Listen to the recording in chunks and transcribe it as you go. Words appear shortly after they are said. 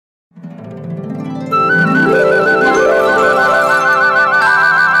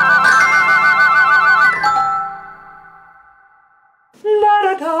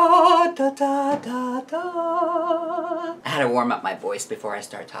had to warm up my voice before I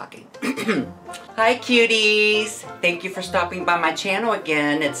start talking. Hi cuties! Thank you for stopping by my channel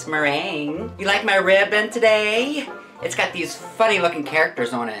again. It's Meringue. You like my ribbon today? It's got these funny looking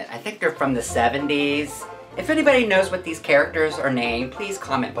characters on it. I think they're from the 70s. If anybody knows what these characters are named, please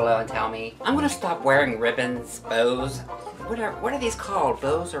comment below and tell me. I'm gonna stop wearing ribbons, bows. What are these called?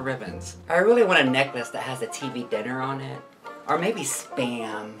 Bows or ribbons? I really want a necklace that has a TV dinner on it. Or maybe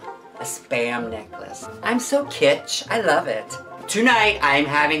spam. A spam necklace. I'm so kitsch. I love it. Tonight, I'm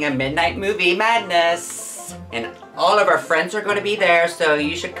having a midnight movie madness. And all of our friends are going to be there, so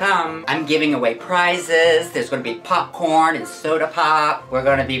you should come. I'm giving away prizes. There's going to be popcorn and soda pop. We're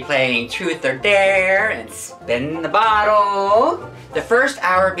going to be playing Truth or Dare and Spin the Bottle. The first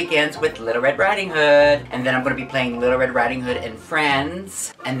hour begins with Little Red Riding Hood, and then I'm going to be playing Little Red Riding Hood and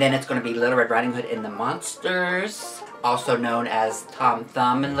Friends, and then it's going to be Little Red Riding Hood and the Monsters, also known as Tom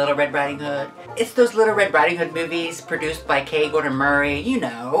Thumb and Little Red Riding Hood. It's those Little Red Riding Hood movies produced by K.Gordon Murray, you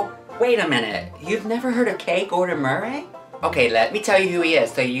know. Wait a minute, you've never heard of K.Gordon Murray? Okay, let me tell you who he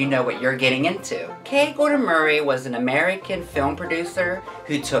is so you know what you're getting into. K.Gordon Murray was an American film producer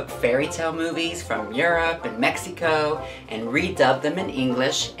who took fairy tale movies from Europe and Mexico and redubbed them in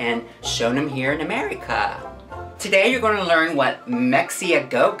English and shown them here in America. Today you're going to learn what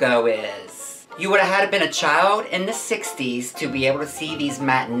Mexi-A-Go-Go is. You would have had to been a child in the 60s to be able to see these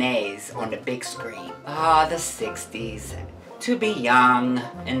matinees on the big screen. Ah, the 60s. To be young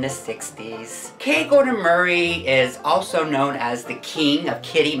in the 60s. K.Gordon Murray is also known as the king of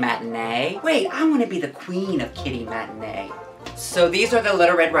kiddie matinee. Wait, I want to be the queen of kiddie matinee. So these are the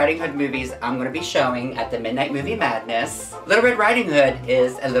Little Red Riding Hood movies I'm going to be showing at the Midnight Movie Madness. Little Red Riding Hood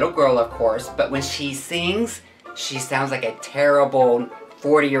is a little girl, of course, but when she sings, she sounds like a terrible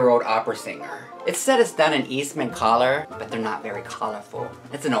 40-year-old opera singer. It said it's done in Eastman color, but they're not very colorful.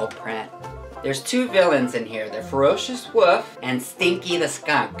 It's an old print. There's two villains in here, the Ferocious Wolf and Stinky the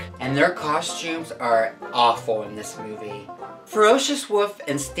Skunk, and their costumes are awful in this movie. Ferocious Wolf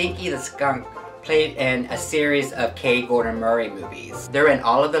and Stinky the Skunk played in a series of K.Gordon Murray movies. They're in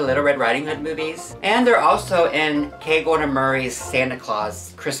all of the Little Red Riding Hood movies, and they're also in K.Gordon Murray's Santa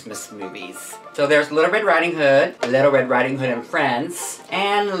Claus Christmas movies. So there's Little Red Riding Hood, Little Red Riding Hood and Friends,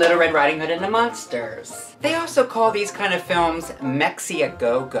 and Little Red Riding Hood and the Monsters. They also call these kind of films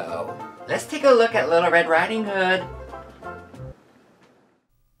Mexi-A-Go-Go. Let's take a look at Little Red Riding Hood.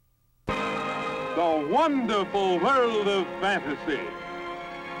 The wonderful world of fantasy.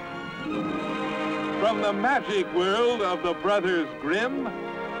 From the magic world of the Brothers Grimm,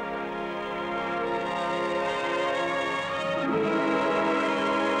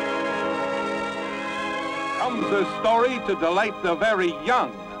 comes a story to delight the very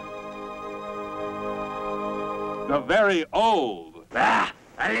young, the very old. Ah!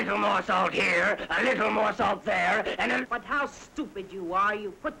 A little more salt here, a little more salt there, and a... But how stupid you are. You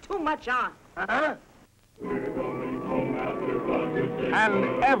put too much on. Huh?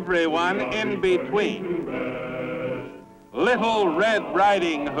 And everyone in between. Little Red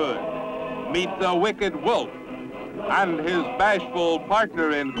Riding Hood meets the wicked wolf and his bashful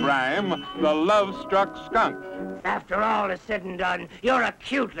partner in crime, the love-struck skunk. After all is said and done, you're a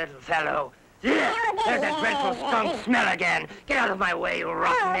cute little fellow. There's that dreadful skunk smell again. Get out of my way, you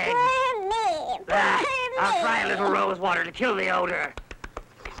rotten egg. I'll try a little rose water to kill the odor.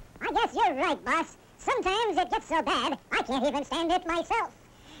 I guess you're right, boss. Sometimes it gets so bad, I can't even stand it myself.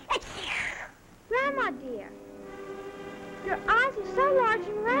 Grandma, dear, your eyes are so large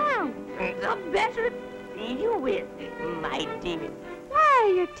and round. The better to feed you with, my dear. Why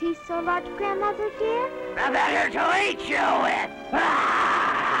are your teeth so large, Grandmother, dear? The better to eat you with.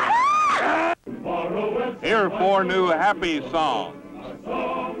 Here 4 new happy songs.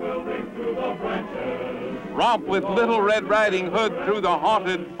 Romp with Little Red Riding Hood through the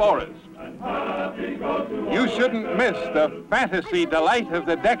haunted forest. You shouldn't miss the fantasy delight of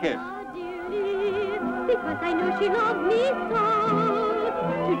the decade. Because I know she loved me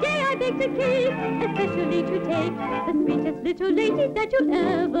so. Today I baked a cake, especially to take the sweetest little lady that you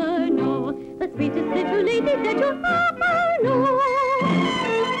ever know. The sweetest little lady that you ever know.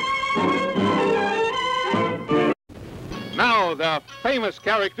 Now the famous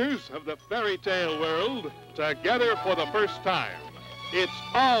characters of the fairy tale world together for the first time. It's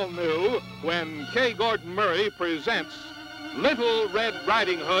all new when K.Gordon Murray presents Little Red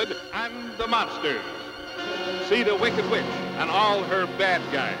Riding Hood and the Monsters. See the Wicked Witch and all her bad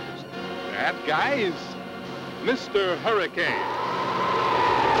guys. Bad guys? Mr. Hurricane.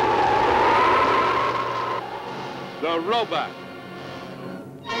 The Robot.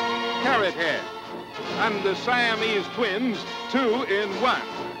 Carrot Head. And the Siamese twins, 2 in 1.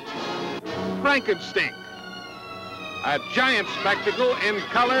 Frankenstein. A giant spectacle in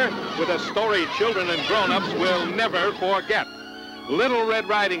color with a story children and grown-ups will never forget. Little Red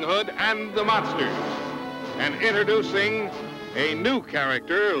Riding Hood and the Monsters. And introducing a new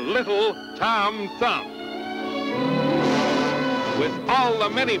character, Little Tom Thumb. With all the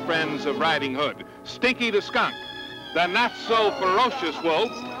many friends of Riding Hood, Stinky the Skunk, the not-so-ferocious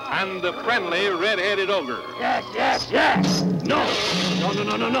wolf, and the friendly red-headed ogre. Yes, yes, yes! No! No, no,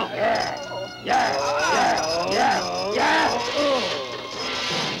 no, no, no! Yes! Yes! Yes! Yes! Yes!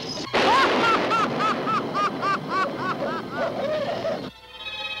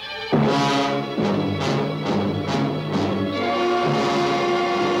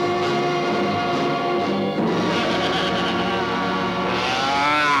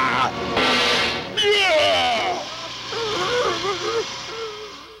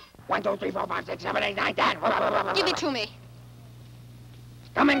 One, two, three, four, five, six, seven, eight, nine, 10. Give it to me.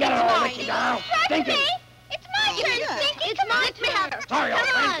 Come and get her, old witchy girl. Stinky. It's my turn, Stinky. Come on, let me have her. Sorry, old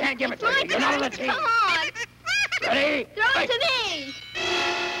friend, can't give it to you. You're not on the team. Come on. Ready? Throw it to me.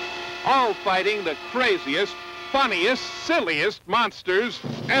 All fighting the craziest, funniest, silliest monsters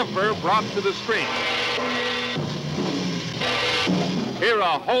ever brought to the screen. Hear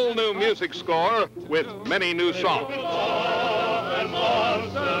a whole new music score with many new songs.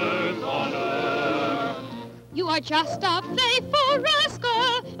 You are just a playful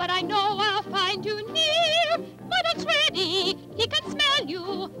rascal, but I know I'll find you near. My dog's ready, he can smell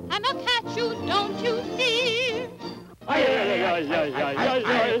you, and I'll catch you, don't you fear.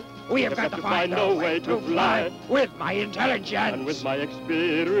 We have got to find a way to fly with my intelligence and with my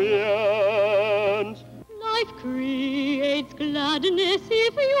experience. Life creates gladness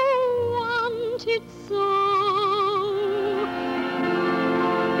if you want it so.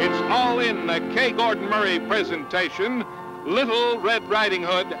 It's all in the K.Gordon Murray presentation, Little Red Riding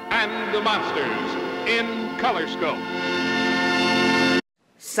Hood and the Monsters in Color Scope.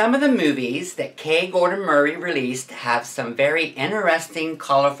 Some of the movies that K.Gordon Murray released have some very interesting,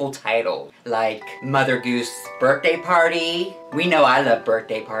 colorful titles, like Mother Goose's Birthday Party. We know I love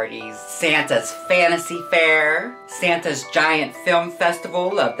birthday parties. Santa's Fantasy Fair. Santa's Giant Film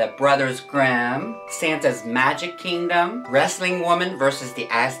Festival of the Brothers Grimm. Santa's Magic Kingdom. Wrestling Woman versus the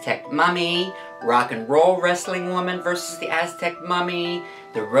Aztec Mummy. Rock and Roll Wrestling Woman versus the Aztec Mummy.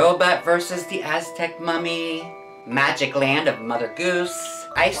 The Robot versus the Aztec Mummy. Magic Land of Mother Goose.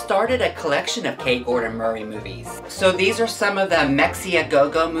 I started a collection of K.Gordon Murray movies. So these are some of the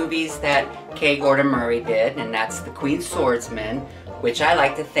Mexi-A-Go-Go movies that K.Gordon Murray did, and that's The Queen's Swordsman, which I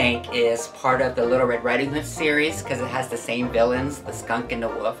like to think is part of the Little Red Riding Hood series because it has the same villains, the skunk and the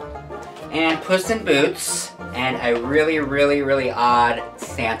wolf. And Puss in Boots, and a really, really, really odd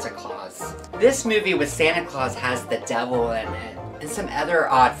Santa Claus. This movie with Santa Claus has the devil in it. And some other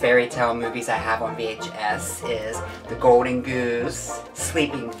odd fairy tale movies I have on VHS is The Golden Goose,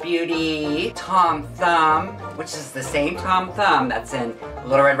 Sleeping Beauty, Tom Thumb, which is the same Tom Thumb that's in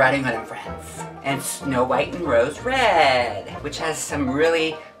Little Red Riding Hood and Friends, and Snow White and Rose Red, which has some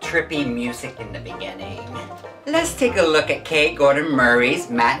really trippy music in the beginning. Let's take a look at K.Gordon Murray's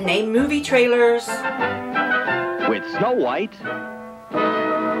matinee movie trailers. With Snow White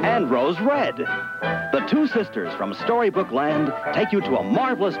and Rose Red. The two sisters from Storybook Land take you to a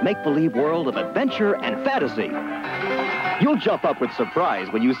marvelous make-believe world of adventure and fantasy. You'll jump up with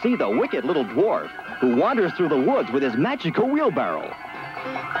surprise when you see the wicked little dwarf who wanders through the woods with his magical wheelbarrow.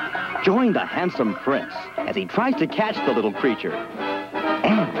 Join the handsome prince as he tries to catch the little creature.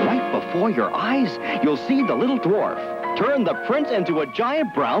 And right before your eyes, you'll see the little dwarf turn the prince into a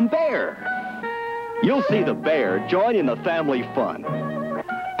giant brown bear. You'll see the bear join in the family fun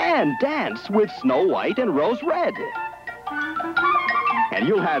and dance with Snow White and Rose Red. And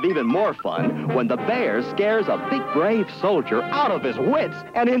you'll have even more fun when the bear scares a big brave soldier out of his wits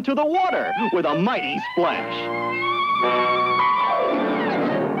and into the water with a mighty splash.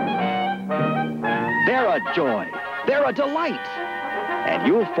 They're a joy, they're a delight, and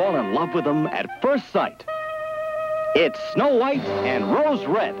you'll fall in love with them at first sight. It's Snow White and Rose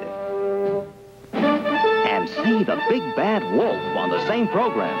Red. And see the big bad wolf on the same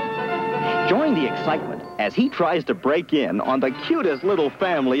program. Join the excitement as he tries to break in on the cutest little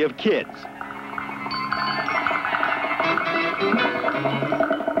family of kids.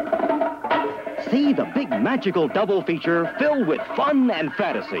 See the big magical double feature filled with fun and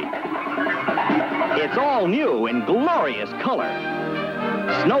fantasy. It's all new in glorious color.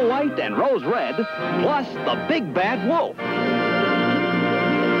 Snow White and Rose Red, plus the big bad wolf.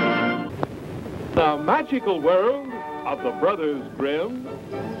 The magical world of the Brothers Grimm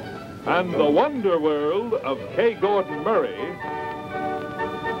and the wonder world of K.Gordon Murray,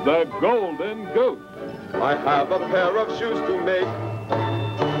 The Golden Goose. I have a pair of shoes to make.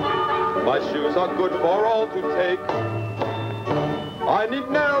 My shoes are good for all to take. I need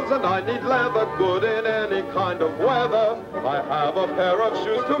nails and I need leather, good in any kind of weather. I have a pair of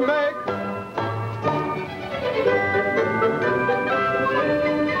shoes to make.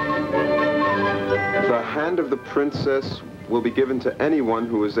 The hand of the princess will be given to anyone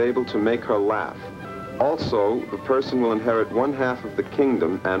who is able to make her laugh. Also, the person will inherit 1/2 of the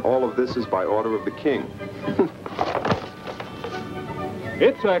kingdom, and all of this is by order of the king.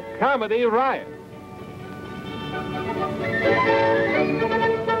 It's a comedy riot.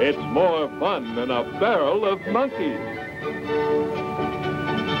 It's more fun than a barrel of monkeys.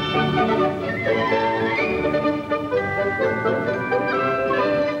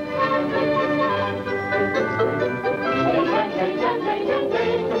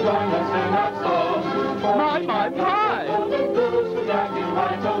 My!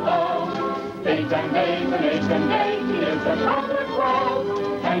 Eight and eight, he is a public world,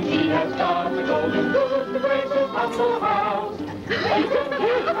 and he has got the golden goose to grace his humble house.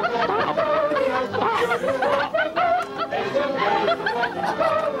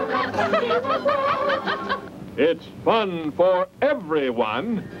 It's fun for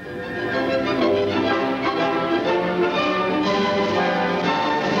everyone.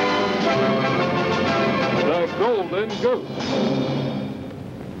 The Golden Goose.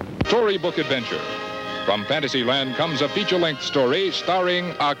 Storybook adventure. From Fantasyland comes a feature-length story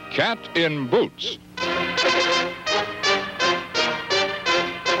starring a cat in boots.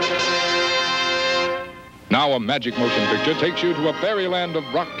 Now a magic motion picture takes you to a fairyland of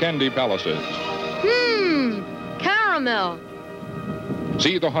rock candy palaces. Caramel.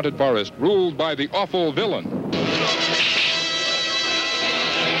 See the haunted forest ruled by the awful villain.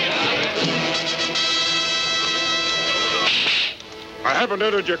 I haven't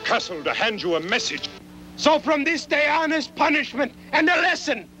entered your castle to hand you a message. So from this day on is punishment and a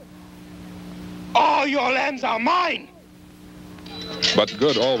lesson. All your lands are mine. But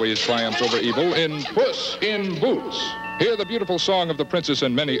good always triumphs over evil in Puss in Boots. Hear the beautiful song of the princess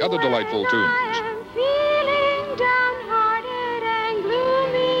and many other delightful tunes.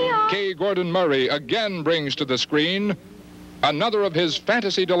 K.Gordon Murray again brings to the screen another of his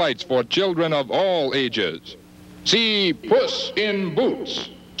fantasy delights for children of all ages. See Puss in Boots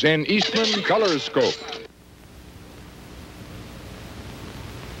in Eastman Colorscope.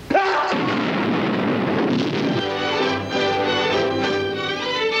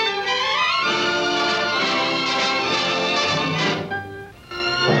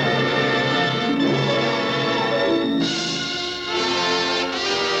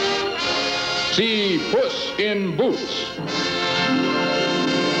 See Puss in Boots.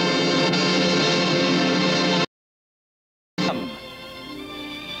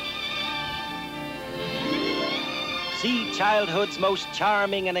 See childhood's most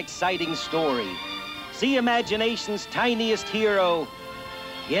charming and exciting story. See imagination's tiniest hero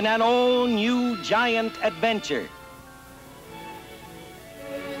in an all-new giant adventure.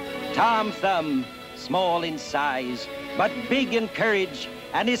 Tom Thumb, small in size, but big in courage,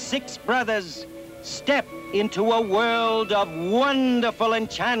 and his 6 brothers step into a world of wonderful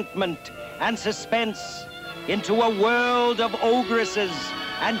enchantment and suspense, into a world of ogresses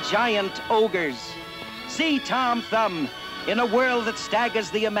and giant ogres. See Tom Thumb in a world that staggers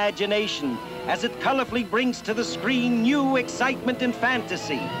the imagination as it colorfully brings to the screen new excitement and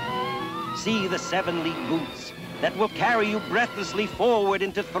fantasy. See the 7-league boots that will carry you breathlessly forward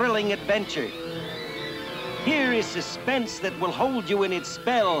into thrilling adventure. Here is suspense that will hold you in its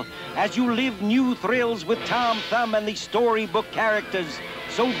spell as you live new thrills with Tom Thumb and the storybook characters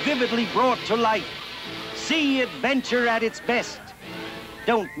so vividly brought to life. See adventure at its best.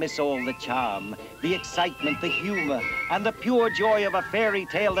 Don't miss all the charm, the excitement, the humor, and the pure joy of a fairy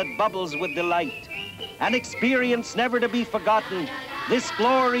tale that bubbles with delight. An experience never to be forgotten, this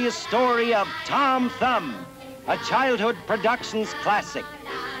glorious story of Tom Thumb, a childhood productions classic.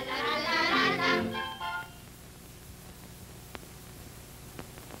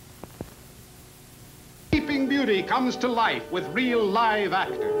 Sleeping Beauty comes to life with real live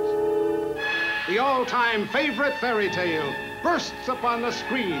actors. The all-time favorite fairy tale bursts upon the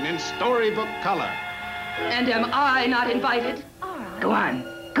screen in storybook color. And am I not invited? Go on.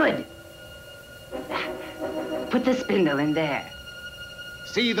 Good. Put the spindle in there.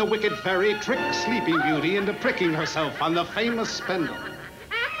 See the wicked fairy trick Sleeping Beauty into pricking herself on the famous spindle.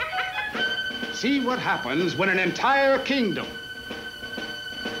 See what happens when an entire kingdom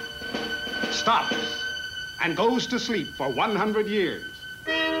stops and goes to sleep for 100 years.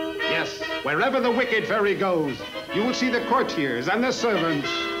 Yes, wherever the wicked fairy goes, you will see the courtiers and the servants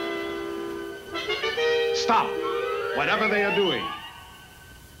stop whatever they are doing.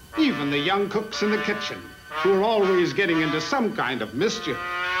 Even the young cooks in the kitchen, who are always getting into some kind of mischief.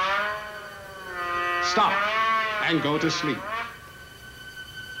 Stop and go to sleep.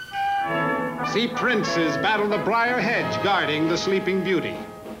 See princes battle the briar hedge guarding the sleeping beauty.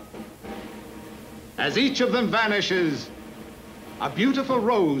 As each of them vanishes, a beautiful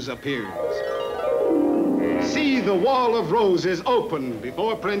rose appears. See the wall of roses open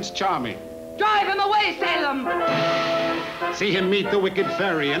before Prince Charming. Drive him away, Salem! See him meet the wicked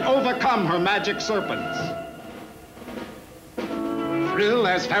fairy and overcome her magic serpents. Thrill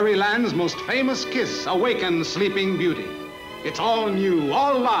as Fairyland's most famous kiss awakens Sleeping Beauty. It's all new,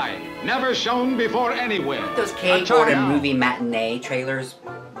 all live, never shown before anywhere. Those K.Gordon movie matinee trailers,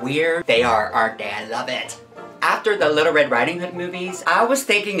 weird they are, aren't they? I love it. After the Little Red Riding Hood movies, I was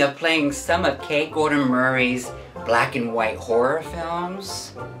thinking of playing some of K.Gordon Murray's black and white horror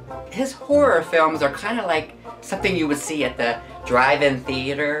films. His horror films are kind of like something you would see at the drive-in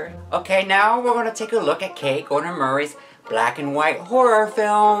theater. Okay, now we're going to take a look at K.Gordon Murray's black and white horror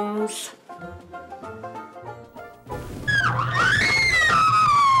films.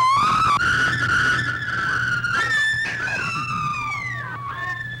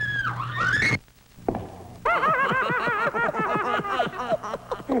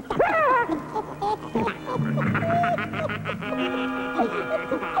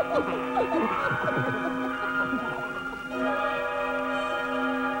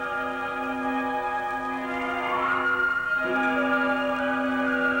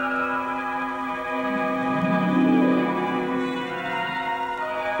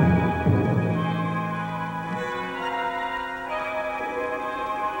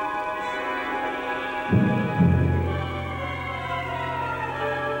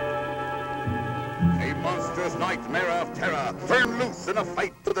 Nightmare of terror, turn loose in a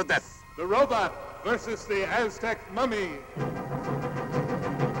fight to the death. The robot versus the Aztec mummy.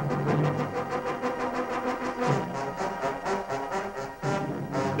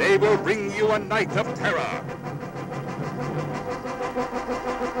 They will bring you a night of terror.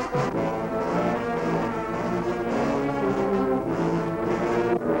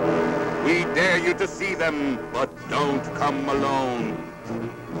 We dare you to see them, but don't come alone.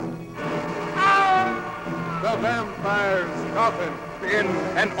 The Vampire's Coffin. In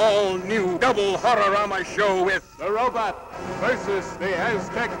an all-new double horrorama show with The Robot versus the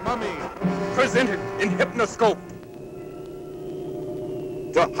Aztec Mummy. Presented in Hypnoscope.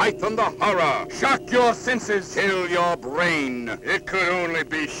 To heighten the horror, shock your senses, chill your brain. It could only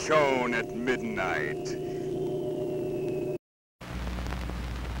be shown at midnight.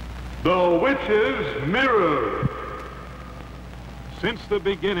 The Witch's Mirror. Since the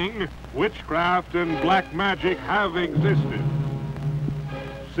beginning, witchcraft and black magic have existed.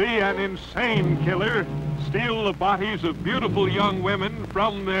 See an insane killer steal the bodies of beautiful young women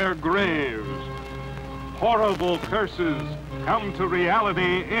from their graves. Horrible curses come to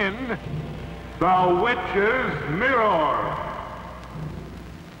reality in The Witch's Mirror.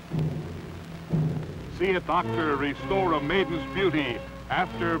 See a doctor restore a maiden's beauty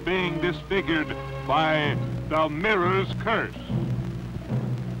after being disfigured by the mirror's curse.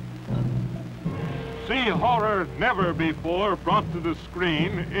 See horror never before brought to the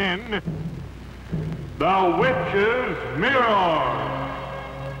screen in The Witch's Mirror.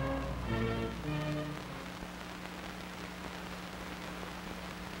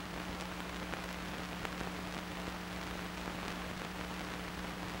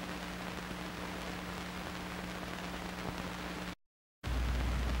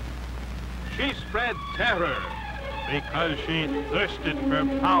 She spread terror because she thirsted for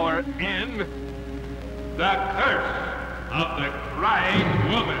power in The Curse of the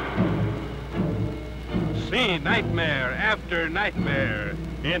Crying Woman. See nightmare after nightmare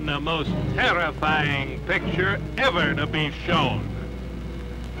in the most terrifying picture ever to be shown.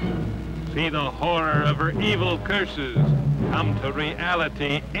 See the horror of her evil curses come to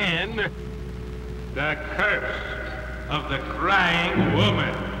reality in The Curse of the Crying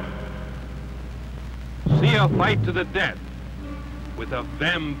Woman. See a fight to the death with a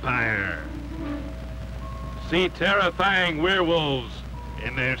vampire. See terrifying werewolves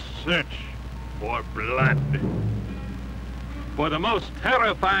in their search for blood. For the most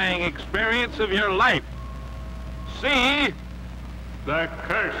terrifying experience of your life, see The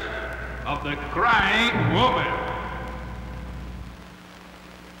Curse of the Crying Woman.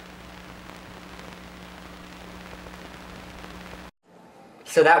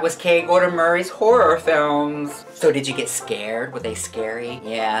 So that was K.Gordon Murray's horror films. So did you get scared? Were they scary?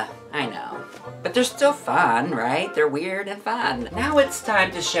 Yeah, I know. But they're still fun, right? They're weird and fun. Now it's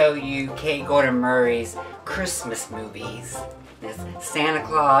time to show you K.Gordon Murray's Christmas movies. There's Santa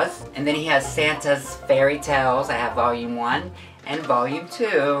Claus, and then he has Santa's Fairy Tales. I have Volume 1 and Volume 2.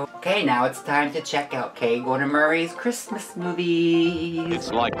 Okay, now it's time to check out K.Gordon Murray's Christmas movies.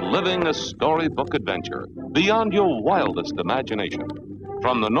 It's like living a storybook adventure beyond your wildest imagination.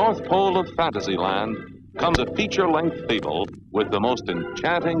 From the North Pole of Fantasyland comes a feature-length fable with the most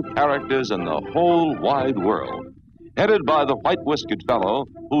enchanting characters in the whole wide world, headed by the white-whiskered fellow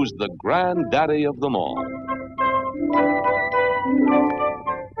who's the granddaddy of them all.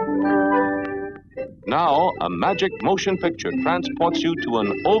 Now, a magic motion picture transports you to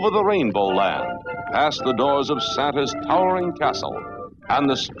an over-the-rainbow land, past the doors of Santa's towering castle and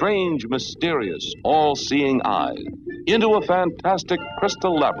the strange, mysterious, all-seeing eye, into a fantastic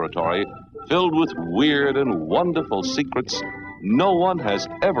crystal laboratory filled with weird and wonderful secrets no one has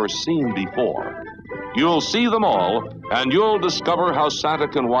ever seen before. You'll see them all, and you'll discover how Santa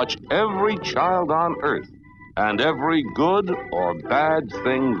can watch every child on Earth and every good or bad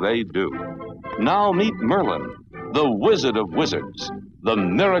thing they do. Now meet Merlin, the Wizard of Wizards, the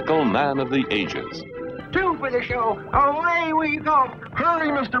Miracle Man of the Ages. Two for the show. Away we go. Hurry,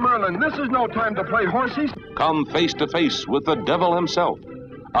 Mr. Merlin. This is no time to play horses. Come face to face with the devil himself,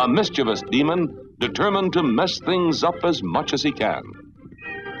 a mischievous demon determined to mess things up as much as he can.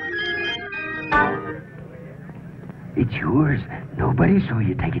 It's yours. Nobody saw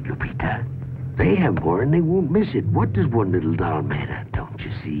you take it, Lupita. They have more and they won't miss it. What does one little doll matter, don't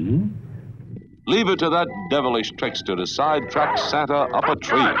you see? Leave it to that devilish trickster to sidetrack Santa up a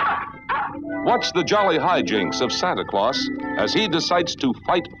tree. Watch the jolly hijinks of Santa Claus as he decides to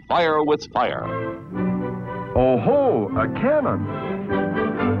fight fire with fire. Oh ho, a cannon.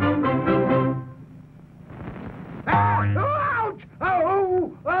 Ouch!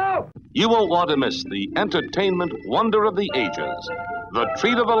 Oh, oh! You won't want to miss the entertainment wonder of the ages, the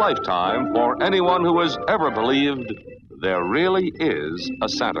treat of a lifetime for anyone who has ever believed there really is a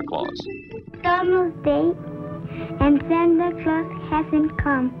Santa Claus. It's almost day, and Santa Claus hasn't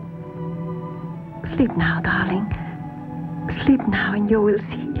come. Sleep now, darling. Sleep now and you will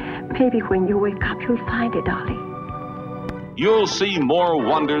see. Maybe when you wake up, you'll find it, darling. You'll see more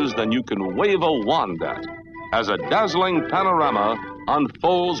wonders than you can wave a wand at as a dazzling panorama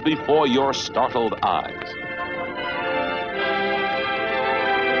unfolds before your startled eyes.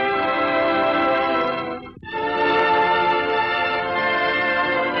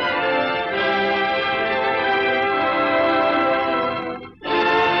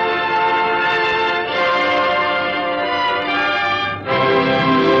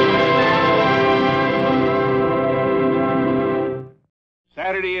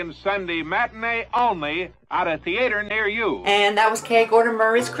 Saturday and Sunday matinee only at a theater near you. And that was K.Gordon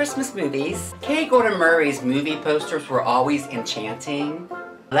Murray's Christmas movies. K.Gordon Murray's movie posters were always enchanting.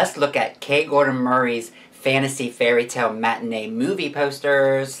 Let's look at K.Gordon Murray's fantasy fairy tale matinee movie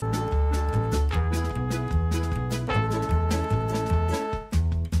posters.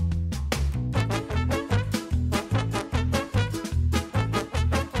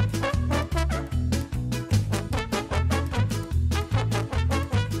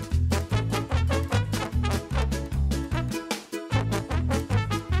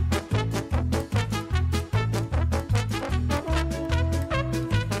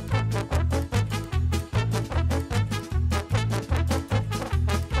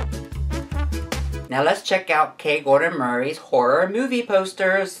 Now let's check out K.Gordon Murray's horror movie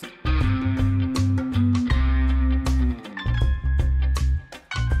posters.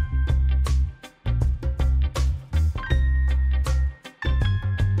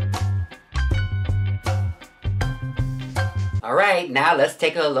 Alright, now let's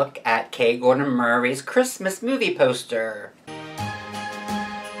take a look at K.Gordon Murray's Christmas movie poster.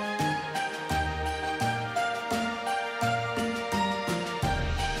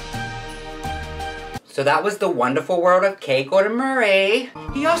 So that was The Wonderful World of K.Gordon Murray.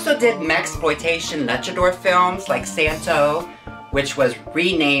 He also did Mexploitation luchador films like Santo, which was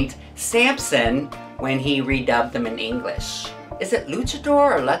renamed Samson when he redubbed them in English. Is it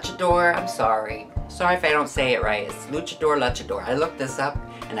luchador or luchador? I'm sorry. Sorry if I don't say it right. It's luchador, luchador. I looked this up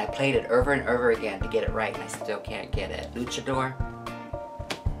and I played it over and over again to get it right and I still can't get it. Luchador?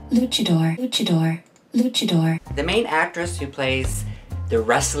 Luchador, luchador, luchador. The main actress who plays the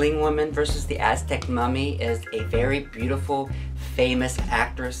wrestling woman versus the Aztec mummy is a very beautiful, famous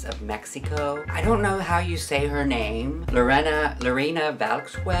actress of Mexico. I don't know how you say her name. Lorena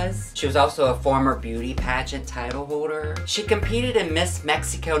Velázquez. She was also a former beauty pageant title holder. She competed in Miss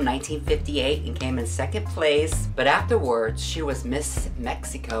Mexico 1958 and came in second place, but afterwards she was Miss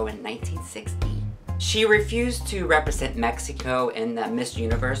Mexico in 1960. She refused to represent Mexico in the Miss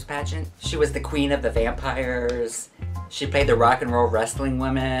Universe pageant. She was the queen of the vampires. She played the rock and roll wrestling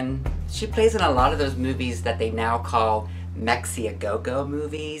woman. She plays in a lot of those movies that they now call Mexi-A-Go-Go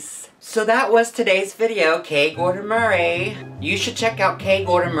movies. So that was today's video, K.Gordon Murray. You should check out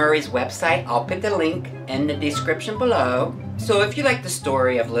K.Gordon Murray's website. I'll put the link in the description below. So if you like the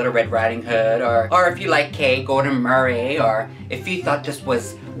story of Little Red Riding Hood, or if you like K.Gordon Murray, or if you thought this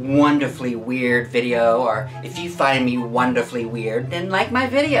was wonderfully weird video, or if you find me wonderfully weird, then like my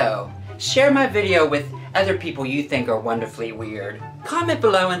video. Share my video with other people you think are wonderfully weird. Comment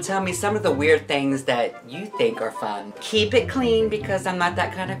below and tell me some of the weird things that you think are fun. Keep it clean because I'm not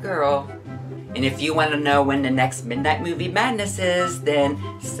that kind of girl. And if you want to know when the next Midnight Movie Madness is, then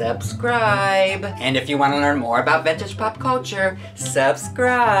subscribe. And if you want to learn more about vintage pop culture,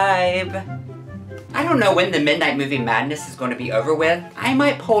 subscribe. I don't know when the Midnight Movie Madness is going to be over with. I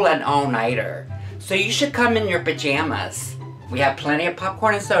might pull an all-nighter. So you should come in your pajamas. We have plenty of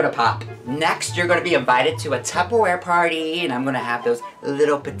popcorn and soda pop. Next, you're going to be invited to a Tupperware party, and I'm going to have those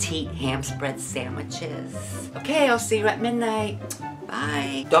little petite ham spread sandwiches. Okay, I'll see you at midnight.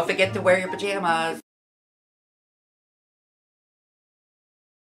 Bye. Don't forget to wear your pajamas.